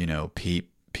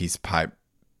 peace pipe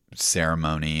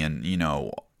ceremony and,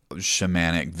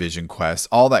 shamanic vision quests,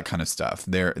 all that kind of stuff.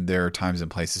 There are times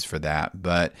and places for that,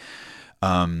 but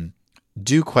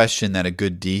do question that a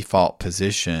good default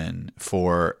position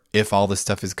for if all this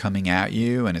stuff is coming at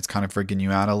you and it's kind of freaking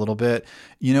you out a little bit,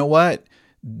 you know what?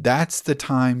 That's the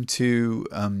time to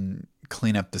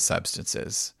clean up the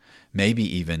substances, maybe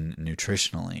even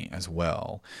nutritionally as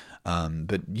well.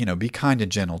 But, be kind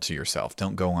and gentle to yourself.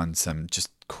 Don't go on some just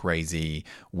crazy,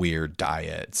 weird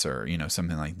diets or,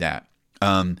 something like that.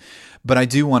 But I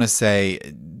do want to say,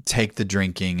 take the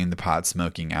drinking and the pot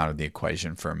smoking out of the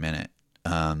equation for a minute.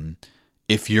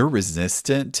 If you're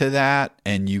resistant to that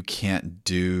and you can't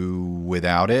do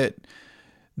without it,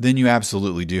 then you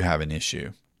absolutely do have an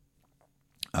issue.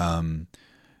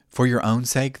 For your own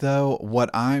sake, though, what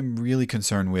I'm really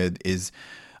concerned with is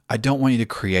I don't want you to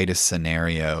create a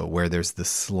scenario where there's the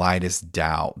slightest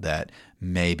doubt that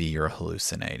maybe you're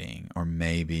hallucinating, or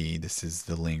maybe this is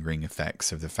the lingering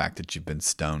effects of the fact that you've been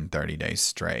stoned 30 days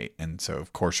straight. And so,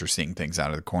 of course, you're seeing things out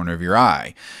of the corner of your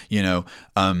eye,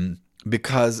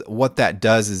 because what that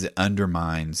does is it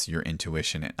undermines your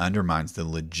intuition. It undermines the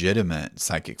legitimate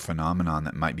psychic phenomenon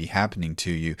that might be happening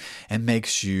to you and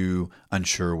makes you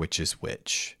unsure which is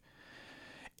which.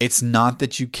 It's not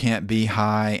that you can't be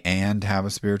high and have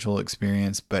a spiritual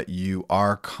experience, but you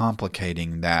are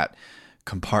complicating that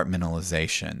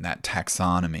compartmentalization, that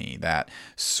taxonomy, that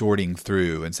sorting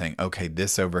through and saying, okay,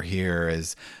 this over here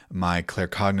is my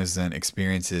claircognizant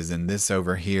experiences, and this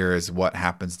over here is what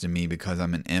happens to me because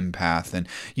I'm an empath. And,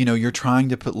 you're trying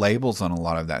to put labels on a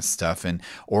lot of that stuff and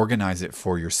organize it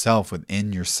for yourself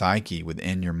within your psyche,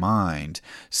 within your mind.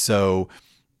 So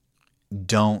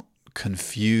don't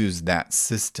confuse that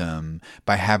system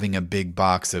by having a big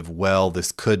box of, well,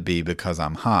 this could be because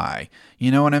I'm high.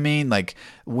 You know what I mean? Like,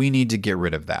 we need to get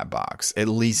rid of that box, at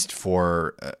least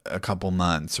for a couple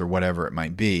months or whatever it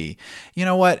might be. You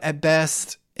know what? At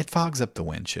best, it fogs up the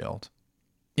windshield.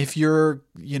 If your,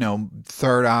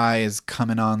 third eye is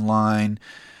coming online,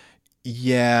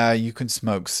 yeah, you can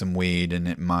smoke some weed and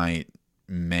it might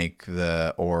make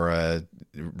the aura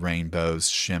rainbows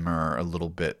shimmer a little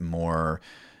bit more.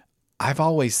 I've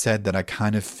always said that I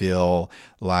kind of feel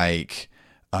like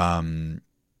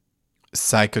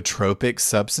psychotropic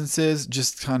substances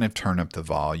just kind of turn up the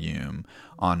volume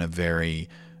on a very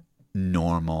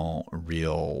normal,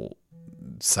 real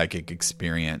psychic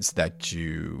experience that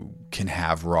you can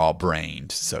have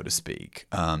raw-brained, so to speak.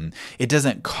 It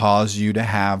doesn't cause you to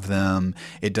have them.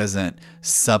 It doesn't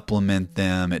supplement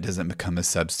them. It doesn't become a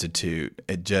substitute.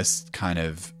 It just kind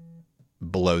of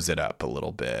blows it up a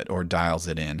little bit or dials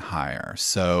it in higher.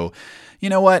 So, you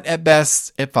know what? At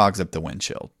best, it fogs up the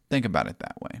windshield. Think about it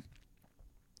that way.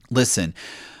 Listen,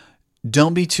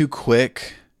 don't be too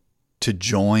quick to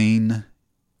join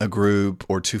a group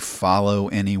or to follow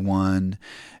anyone.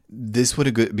 This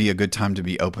would be a good time to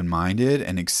be open-minded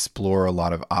and explore a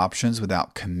lot of options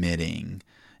without committing.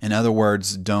 In other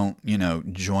words, don't,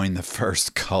 join the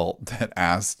first cult that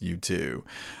asked you to.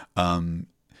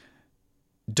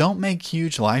 Don't make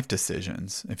huge life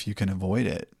decisions if you can avoid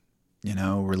it.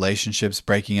 Relationships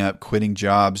breaking up, quitting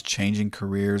jobs, changing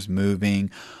careers, moving,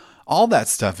 all that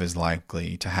stuff is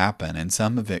likely to happen. And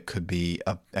some of it could be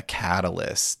a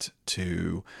catalyst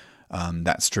to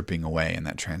that stripping away and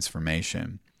that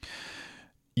transformation.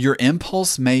 Your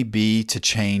impulse may be to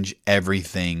change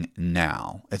everything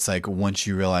now. It's like once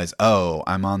you realize, oh,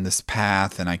 I'm on this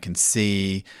path and I can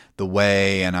see the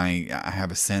way and I have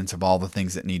a sense of all the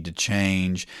things that need to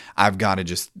change, I've got to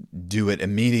just do it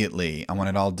immediately. I want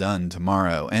it all done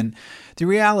tomorrow. And the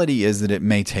reality is that it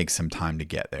may take some time to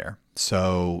get there.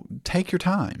 So take your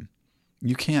time.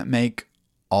 You can't make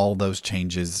all those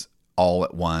changes all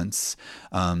at once.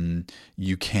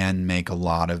 You can make a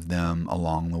lot of them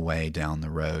along the way down the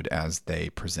road as they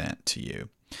present to you.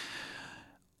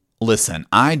 Listen,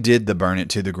 I did the burn it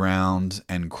to the ground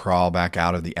and crawl back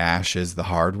out of the ashes the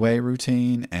hard way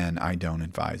routine, and I don't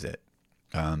advise it.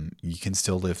 You can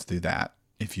still live through that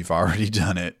if you've already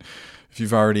done it. If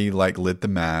you've already lit the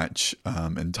match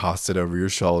and tossed it over your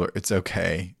shoulder, it's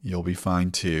okay. You'll be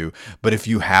fine too. But if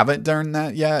you haven't done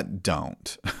that yet,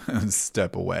 don't.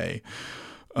 Step away.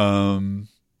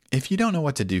 If you don't know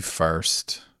what to do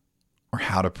first or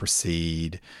how to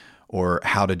proceed or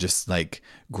how to just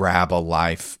grab a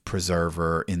life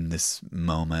preserver in this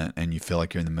moment and you feel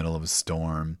like you're in the middle of a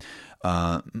storm,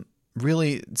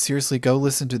 really, seriously, go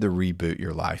listen to the Reboot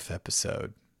Your Life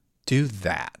episode. Do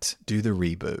that. Do the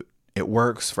reboot. It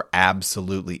works for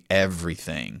absolutely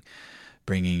everything.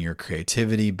 Bringing your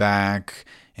creativity back,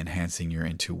 enhancing your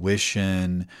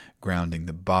intuition, grounding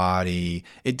the body.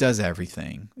 It does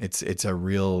everything. It's a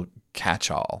real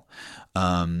catch-all.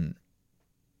 And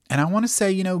I want to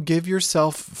say, give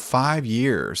yourself 5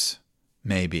 years,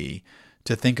 maybe,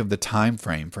 to think of the time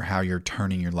frame for how you're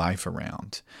turning your life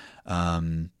around.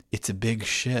 It's a big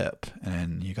ship,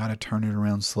 and you got to turn it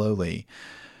around slowly.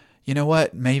 You know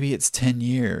what? Maybe it's 10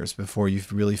 years before you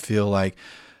really feel like,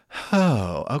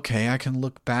 oh, okay, I can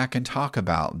look back and talk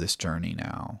about this journey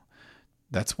now.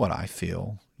 That's what I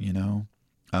feel, It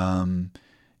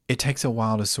takes a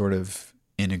while to sort of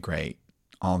integrate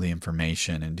all the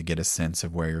information and to get a sense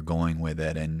of where you're going with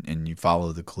it, and you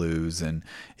follow the clues, and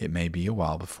it may be a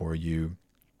while before you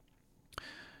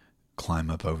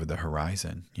climb up over the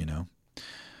horizon,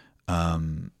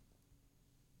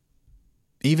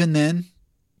 Even then,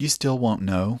 you still won't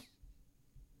know.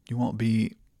 You won't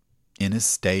be in a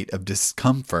state of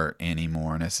discomfort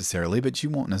anymore necessarily, but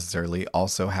you won't necessarily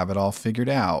also have it all figured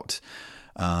out.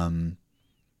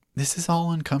 This is all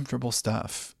uncomfortable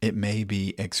stuff. It may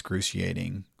be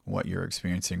excruciating what you're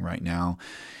experiencing right now.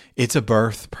 It's a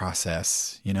birth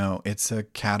process, it's a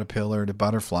caterpillar to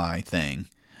butterfly thing.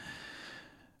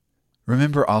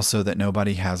 Remember also that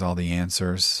nobody has all the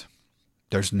answers.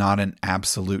 There's not an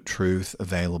absolute truth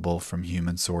available from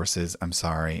human sources. I'm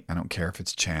sorry. I don't care if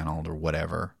it's channeled or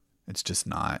whatever. It's just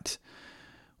not.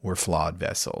 We're flawed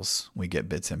vessels. We get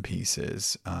bits and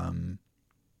pieces.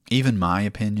 Even my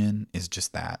opinion is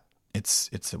just that.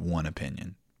 It's one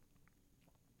opinion.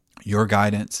 Your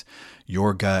guidance,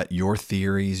 your gut, your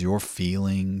theories, your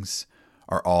feelings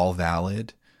are all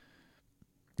valid.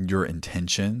 Your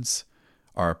intentions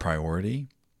are a priority.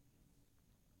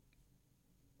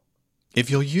 If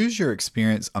you'll use your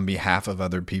experience on behalf of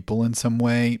other people in some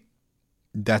way,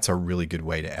 that's a really good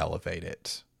way to elevate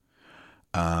it.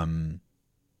 Find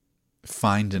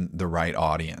the right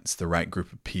audience, the right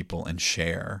group of people, and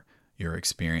share your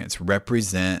experience.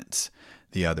 Represent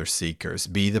the other seekers.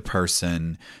 Be the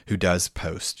person who does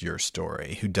post your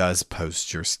story, who does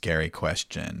post your scary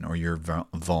question or your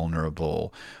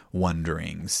vulnerable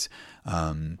wonderings.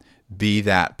 Be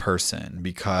that person,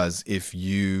 because if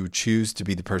you choose to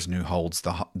be the person who holds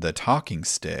the talking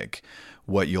stick,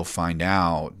 what you'll find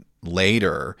out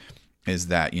later is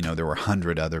that, there were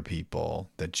 100 other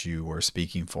people that you were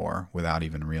speaking for without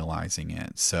even realizing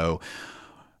it. So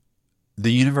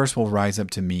the universe will rise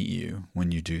up to meet you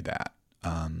when you do that.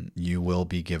 You will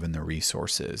be given the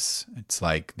resources. It's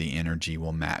like the energy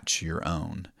will match your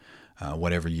own.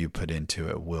 Whatever you put into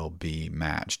it will be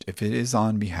matched if it is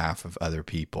on behalf of other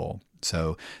people.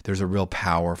 So there's a real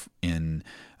power in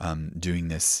doing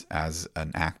this as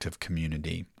an act of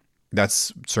community.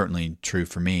 That's certainly true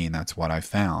for me, and that's what I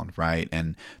found, right?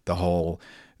 And the whole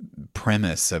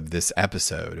premise of this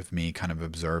episode of me kind of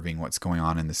observing what's going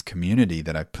on in this community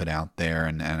that I've put out there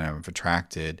and I've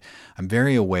attracted, I'm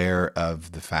very aware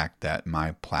of the fact that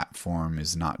my platform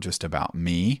is not just about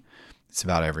me, it's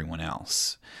about everyone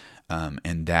else.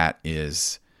 And that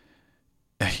is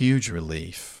a huge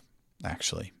relief,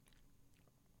 actually.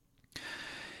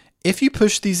 If you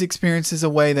push these experiences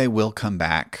away, they will come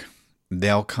back.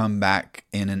 They'll come back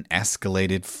in an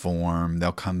escalated form.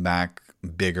 They'll come back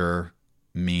bigger,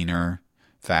 meaner,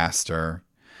 faster.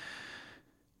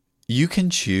 You can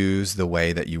choose the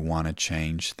way that you want to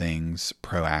change things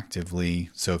proactively.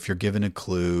 So if you're given a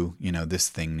clue, this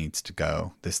thing needs to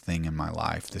go. This thing in my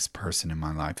life, this person in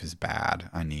my life is bad.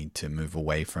 I need to move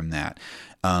away from that.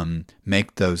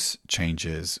 Make those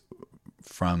changes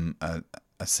from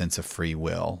a sense of free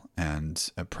will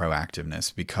and a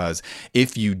proactiveness, because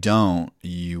if you don't,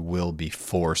 you will be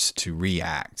forced to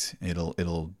react.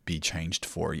 It'll be changed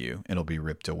for you. It'll be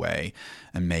ripped away,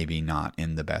 and maybe not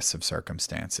in the best of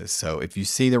circumstances. So if you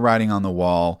see the writing on the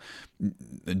wall,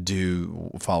 do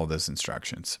follow those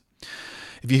instructions.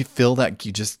 If you feel that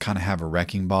you just kind of have a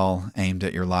wrecking ball aimed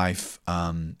at your life,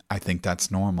 I think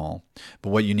that's normal. But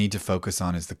what you need to focus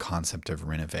on is the concept of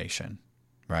renovation.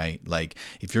 Right? Like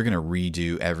if you're going to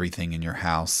redo everything in your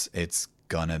house, it's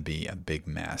going to be a big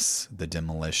mess. The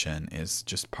demolition is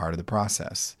just part of the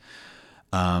process.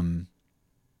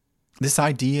 This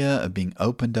idea of being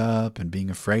opened up and being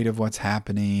afraid of what's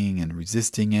happening and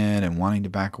resisting it and wanting to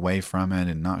back away from it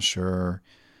and not sure,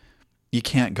 you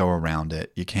can't go around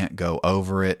it. You can't go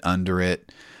over it, under it.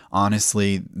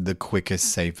 Honestly, the quickest,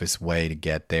 safest way to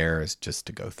get there is just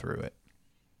to go through it.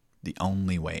 The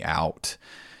only way out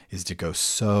is to go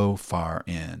so far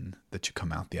in that you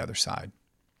come out the other side.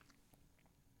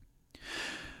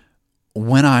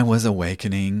 When I was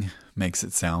awakening makes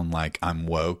it sound like I'm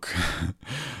woke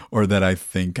or that I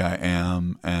think I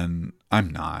am, and I'm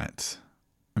not.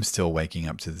 I'm still waking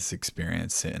up to this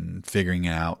experience and figuring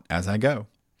it out as I go.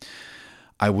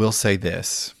 I will say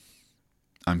this.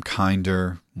 I'm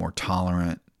kinder, more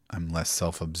tolerant. I'm less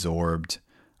self-absorbed.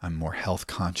 I'm more health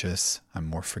conscious. I'm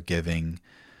more forgiving.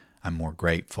 I'm more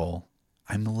grateful.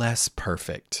 I'm less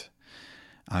perfect.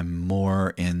 I'm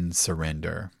more in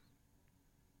surrender.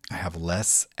 I have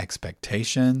less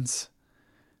expectations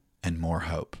and more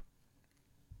hope.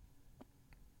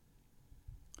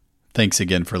 Thanks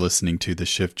again for listening to the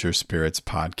Shift Your Spirits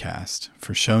podcast.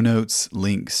 For show notes,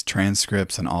 links,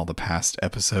 transcripts, and all the past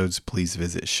episodes, please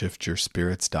visit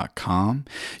shiftyourspirits.com.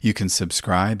 You can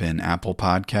subscribe in Apple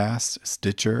Podcasts,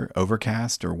 Stitcher,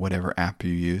 Overcast, or whatever app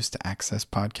you use to access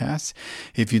podcasts.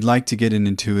 If you'd like to get an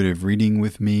intuitive reading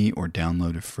with me or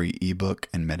download a free ebook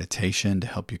and meditation to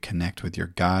help you connect with your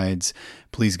guides,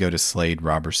 please go to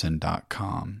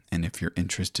sladerobertson.com. And if you're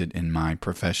interested in my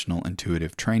professional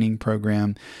intuitive training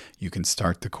program, you can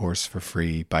start the course for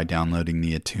free by downloading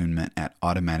the attunement at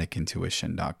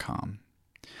automaticintuition.com.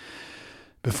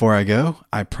 Before I go,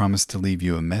 I promise to leave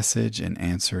you a message in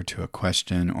answer to a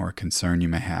question or a concern you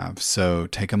may have. So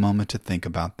take a moment to think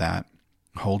about that.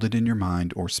 Hold it in your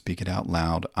mind or speak it out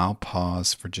loud. I'll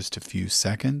pause for just a few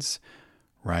seconds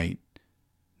right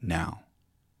now.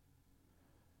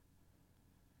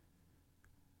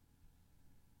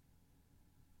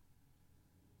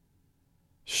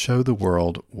 Show the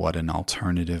world what an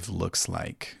alternative looks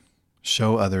like.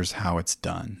 Show others how it's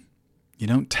done. You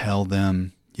don't tell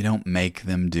them, you don't make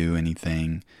them do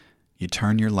anything. You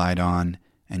turn your light on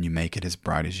and you make it as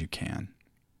bright as you can.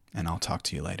 And I'll talk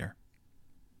to you later.